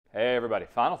Hey everybody,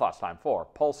 final thoughts time for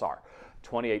Pulsar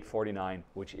 2849,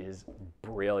 which is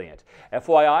brilliant.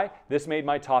 FYI, this made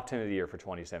my top 10 of the year for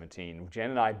 2017.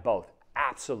 Jen and I both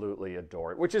absolutely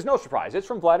adore it, which is no surprise. It's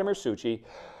from Vladimir Suchy,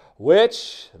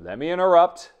 which, let me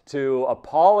interrupt to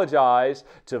apologize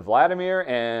to Vladimir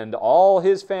and all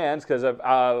his fans, because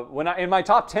in my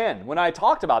top 10, when I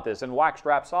talked about this and waxed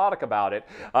rhapsodic about it,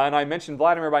 and I mentioned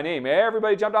Vladimir by name,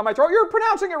 everybody jumped on my throat. You're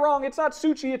pronouncing it wrong. It's not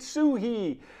Suchy, it's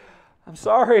Suhi. I'm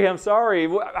sorry.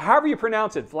 However you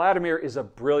pronounce it, Vladimir is a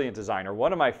brilliant designer,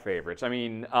 one of my favorites. I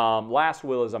mean, Last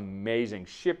Will is amazing.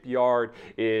 Shipyard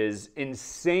is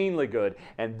insanely good,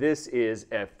 and this is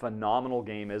a phenomenal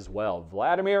game as well.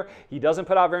 Vladimir, he doesn't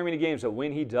put out very many games, but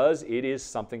when he does, it is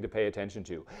something to pay attention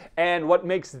to. And what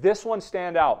makes this one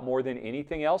stand out more than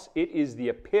anything else, it is the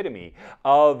epitome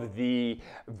of the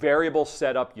variable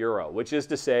setup Euro, which is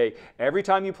to say, every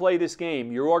time you play this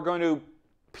game, you are going to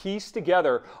piece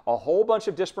together a whole bunch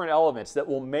of disparate elements that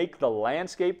will make the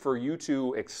landscape for you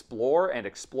to explore and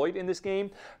exploit in this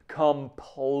game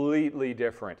completely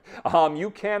different. You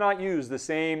cannot use the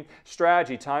same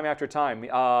strategy time after time.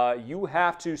 You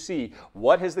have to see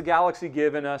what has the galaxy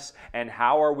given us and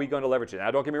how are we going to leverage it. Now,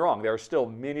 don't get me wrong, there are still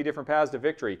many different paths to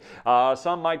victory.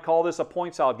 Some might call this a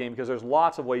point salad game because there's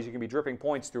lots of ways you can be dripping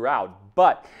points throughout,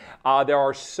 but there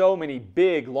are so many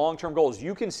big long-term goals.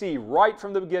 You can see right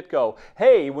from the get-go,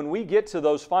 hey, when we get to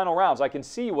those final rounds, I can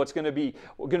see what's going to be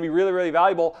really, really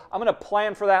valuable. I'm going to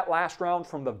plan for that last round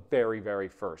from the very, very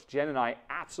first. Jen and I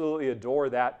absolutely adore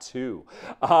that too.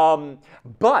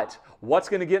 But what's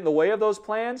going to get in the way of those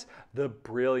plans? The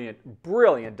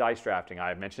brilliant dice drafting.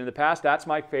 I've mentioned in the past, that's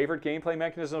my favorite gameplay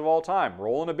mechanism of all time.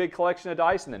 Rolling a big collection of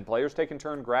dice and then players take a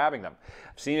turn grabbing them.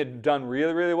 I've seen it done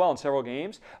really, really well in several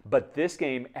games, but this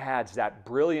game adds that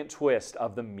brilliant twist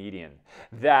of the median.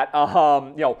 That,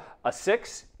 a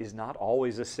 6 is not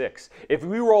always a 6. If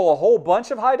we roll a whole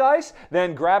bunch of high dice,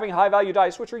 then grabbing high value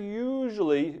dice, which are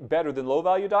usually better than low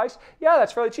value dice, yeah,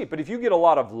 that's fairly cheap. But if you get a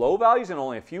lot of low values and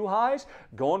only a few highs,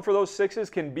 going for those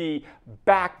 6s can be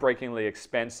backbreakingly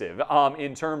expensive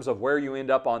in terms of where you end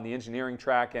up on the engineering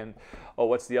track and,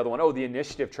 what's the other one? The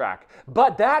initiative track.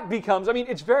 But that becomes, I mean,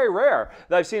 it's very rare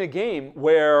that I've seen a game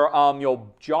where,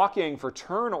 jockeying for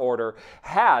turn order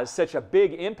has such a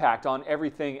big impact on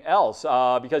everything else.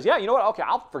 Because, yeah, you know what? Okay,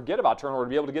 I'll forget about turn order to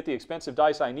be able to get the expensive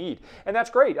dice I need. And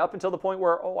that's great up until the point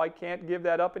where, I can't give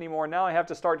that up anymore. Now I have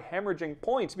to start hemorrhaging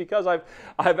points because I've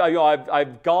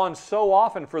gone so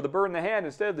often for the bird in the hand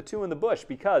instead of the 2 in the bush,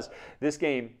 because this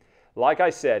game, like I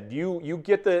said, you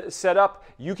get the setup,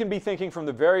 you can be thinking from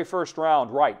the very first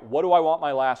round, right, what do I want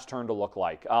my last turn to look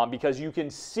like? Because you can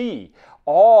see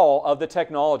all of the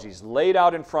technologies laid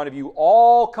out in front of you,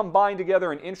 all combined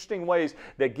together in interesting ways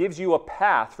that gives you a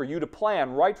path for you to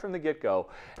plan right from the get-go.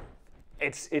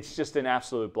 It's just an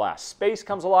absolute blast. Space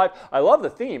comes alive. I love the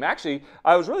theme. Actually,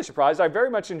 I was really surprised. I very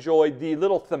much enjoyed the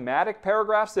little thematic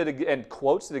paragraphs and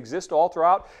quotes that exist all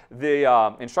throughout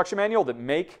the instruction manual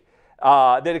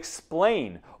that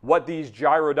explain what these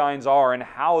gyrodynes are and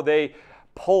how they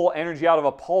pull energy out of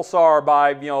a pulsar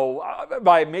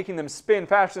by making them spin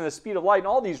faster than the speed of light, and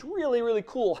all these really, really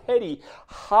cool, heady,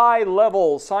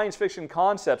 high-level science fiction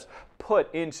concepts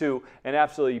put into an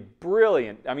absolutely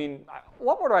brilliant, I mean,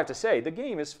 what more do I have to say? The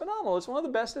game is phenomenal. It's one of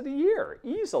the best of the year,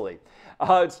 easily.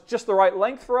 It's just the right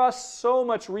length for us, so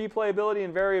much replayability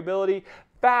and variability.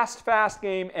 Fast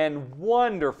game, and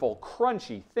wonderful,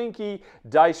 crunchy, thinky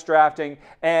dice drafting,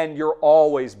 and you're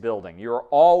always building. You're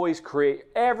always creating.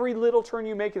 Every little turn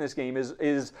you make in this game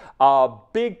is a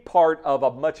big part of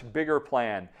a much bigger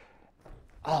plan.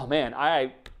 Oh man,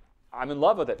 I'm in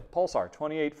love with it. Pulsar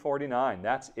 2849.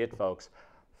 That's it, folks.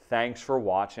 Thanks for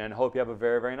watching, and hope you have a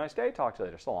very, very nice day. Talk to you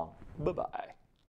later. So long. Bye-bye.